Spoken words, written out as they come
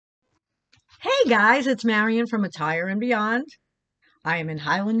Hey guys, it's Marion from Attire and Beyond. I am in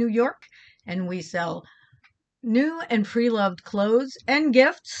Highland, New York, and we sell new and pre-loved clothes and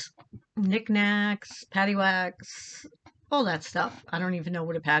gifts, knickknacks, paddywhacks, all that stuff. I don't even know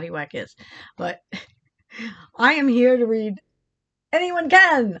what a paddywhack is, but I am here to read Anyone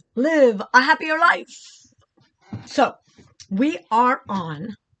Can Live a Happier Life. So, we are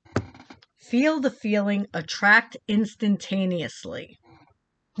on Feel the Feeling, Attract Instantaneously,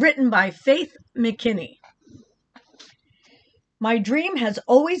 written by Faith McKinney. My dream has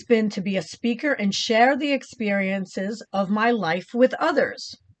always been to be a speaker and share the experiences of my life with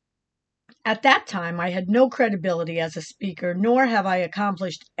others. At that time, I had no credibility as a speaker, nor have I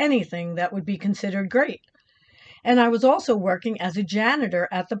accomplished anything that would be considered great. And I was also working as a janitor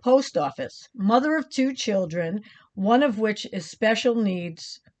at the post office, mother of 2 children, one of which is special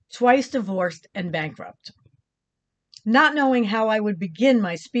needs, twice divorced and bankrupt. Not knowing how I would begin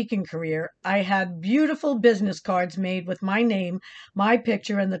my speaking career, I had beautiful business cards made with my name, my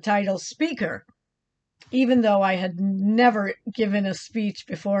picture, and the title Speaker, even though I had never given a speech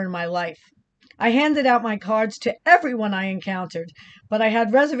before in my life. I handed out my cards to everyone I encountered, but I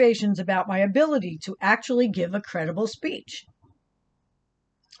had reservations about my ability to actually give a credible speech.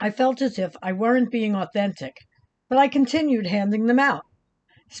 I felt as if I weren't being authentic, but I continued handing them out.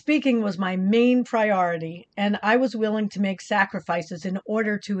 Speaking was my main priority, and I was willing to make sacrifices in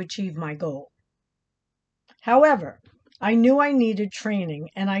order to achieve my goal. However, I knew I needed training,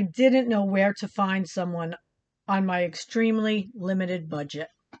 and I didn't know where to find someone on my extremely limited budget.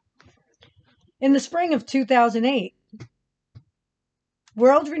 In the spring of 2008,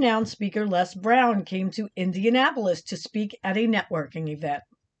 world-renowned speaker Les Brown came to Indianapolis to speak at a networking event.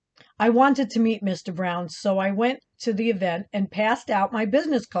 I wanted to meet Mr. Brown, so I went to the event and passed out my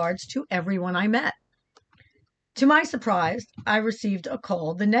business cards to everyone I met. To my surprise, I received a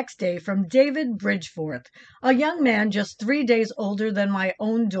call the next day from David Bridgeforth, a young man just 3 days older than my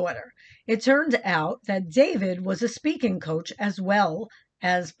own daughter. It turned out that David was a speaking coach as well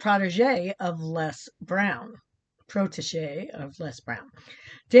as protege of Les Brown.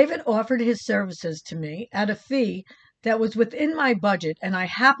 David offered his services to me at a fee that was within my budget, and I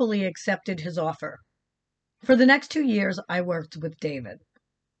happily accepted his offer. For the next 2 years, I worked with David.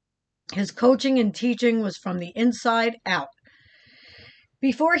 His coaching and teaching was from the inside out.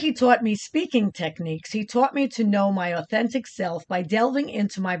 Before he taught me speaking techniques, he taught me to know my authentic self by delving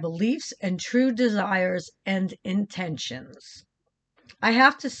into my beliefs and true desires and intentions. I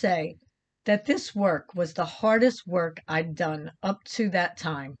have to say that this work was the hardest work I'd done up to that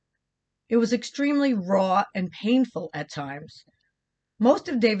time. It was extremely raw and painful at times. Most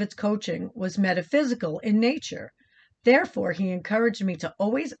of David's coaching was metaphysical in nature. Therefore, he encouraged me to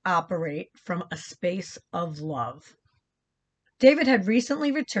always operate from a space of love. David had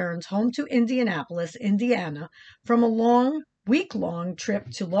recently returned home to Indianapolis, Indiana, from a week-long trip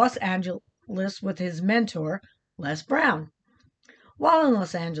to Los Angeles with his mentor, Les Brown. While in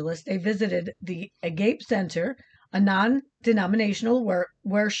Los Angeles, they visited the Agape Center, a non-denominational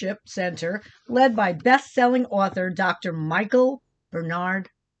worship center led by best-selling author Dr. Michael Bernard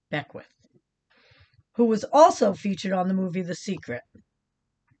Beckwith, who was also featured on the movie The Secret.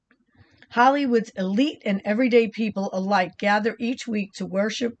 Hollywood's elite and everyday people alike gather each week to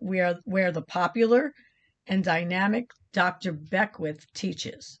worship where the popular and dynamic Dr. Beckwith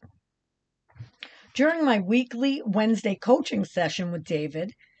teaches. During my weekly Wednesday coaching session with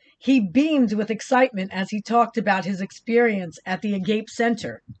David, he beamed with excitement as he talked about his experience at the Agape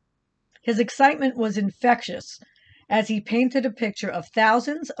Center. His excitement was infectious as he painted a picture of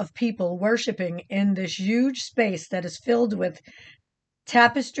thousands of people worshiping in this huge space that is filled with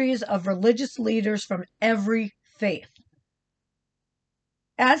tapestries of religious leaders from every faith.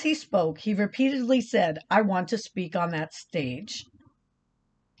 As he spoke, he repeatedly said, "I want to speak on that stage."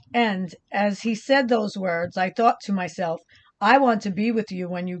 And as he said those words, I thought to myself, I want to be with you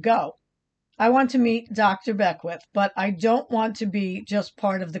when you go. I want to meet Dr. Beckwith, but I don't want to be just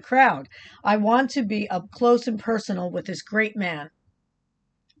part of the crowd. I want to be up close and personal with this great man.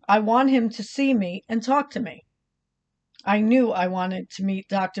 I want him to see me and talk to me. I knew I wanted to meet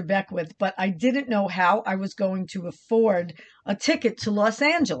Dr. Beckwith, but I didn't know how I was going to afford a ticket to Los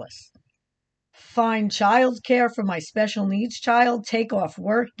Angeles. Find childcare for my special needs child, take off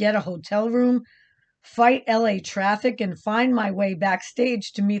work, get a hotel room, fight LA traffic, and find my way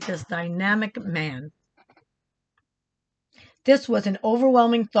backstage to meet this dynamic man. This was an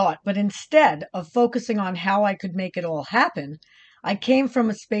overwhelming thought, but instead of focusing on how I could make it all happen, I came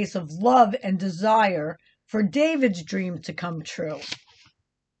from a space of love and desire for David's dream to come true.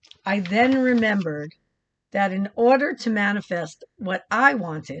 I then remembered that in order to manifest what I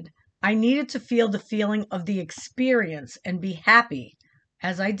wanted, I needed to feel the feeling of the experience and be happy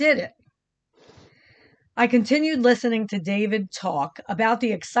as I did it. I continued listening to David talk about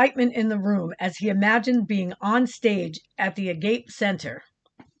the excitement in the room as he imagined being on stage at the Agape Center.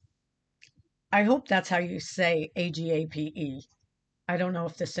 I hope that's how you say AGAPE. I don't know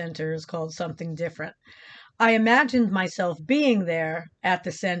if the center is called something different. I imagined myself being there at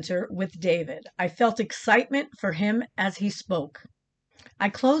the center with David. I felt excitement for him as he spoke. I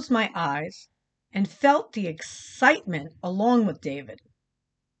closed my eyes and felt the excitement along with David.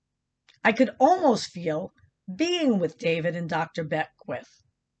 I could almost feel being with David and Dr. Beckwith.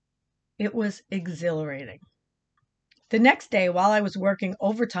 It was exhilarating. The next day, while I was working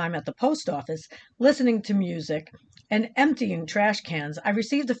overtime at the post office, listening to music and emptying trash cans, I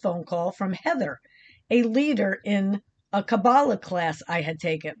received a phone call from Heather, a leader in a Kabbalah class I had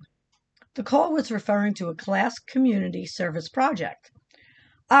taken. The call was referring to a class community service project.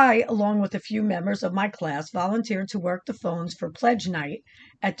 I, along with a few members of my class, volunteered to work the phones for Pledge Night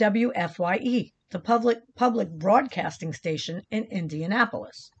at WFYE, the public broadcasting station in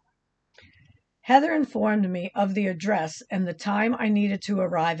Indianapolis. Heather informed me of the address and the time I needed to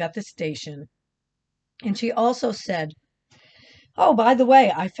arrive at the station, and she also said, "Oh, by the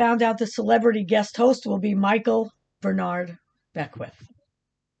way, I found out the celebrity guest host will be Michael Bernard Beckwith."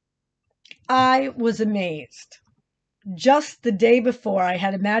 I was amazed. Just the day before, I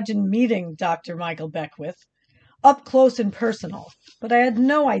had imagined meeting Dr. Michael Beckwith up close and personal, but I had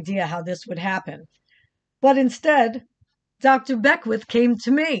no idea how this would happen. But instead, Dr. Beckwith came to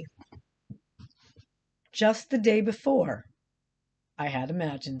me. Just the day before, I had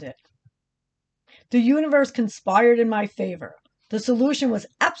imagined it. The universe conspired in my favor. The solution was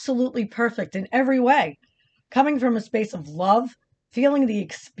absolutely perfect in every way, coming from a space of love, feeling the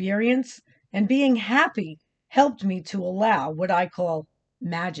experience, and being happy helped me to allow what I call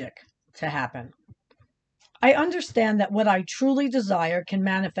magic to happen. I understand that what I truly desire can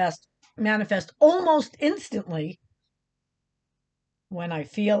manifest almost instantly when I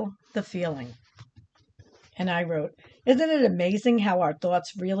feel the feeling. And I wrote, "Isn't it amazing how our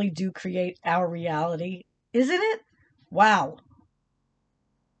thoughts really do create our reality? Isn't it? Wow."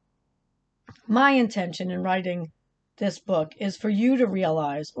 My intention in writing this book is for you to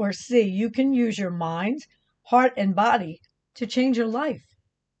realize or see you can use your mind, heart, and body to change your life.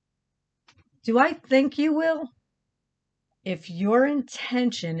 Do I think you will? If your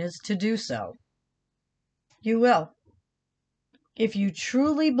intention is to do so, you will. If you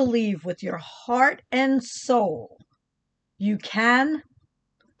truly believe with your heart and soul, you can,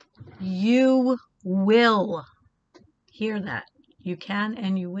 you will. Hear that. You can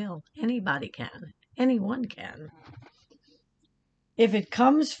and you will. Anybody can. Anyone can. If it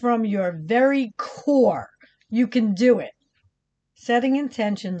comes from your very core, you can do it. Setting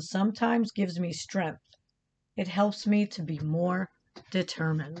intentions sometimes gives me strength. It helps me to be more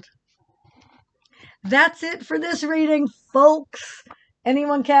determined. That's it for this reading, folks.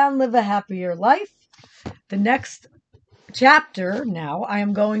 Anyone can live a happier life. The next chapter now I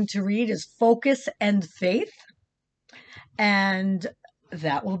am going to read is Focus and Faith. And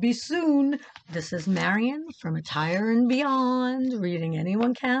that will be soon. This is Marion from Attire and Beyond, reading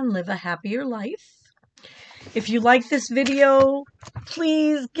Anyone Can Live a Happier Life. If you like this video,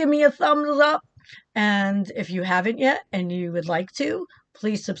 please give me a thumbs up. And if you haven't yet and you would like to,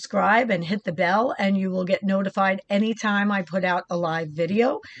 please subscribe and hit the bell, and you will get notified anytime I put out a live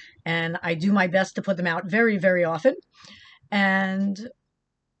video. And I do my best to put them out very, very often. And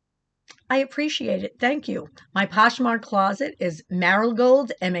I appreciate it. Thank you. My Poshmark closet is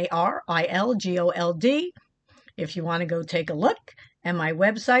Marigold, MARILGOLD, if you want to go take a look. And my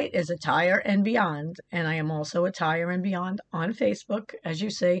website is Attire and Beyond. And I am also Attire and Beyond on Facebook, as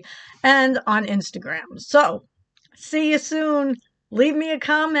you see, and on Instagram. So, see you soon. Leave me a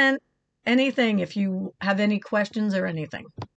comment, anything, if you have any questions or anything.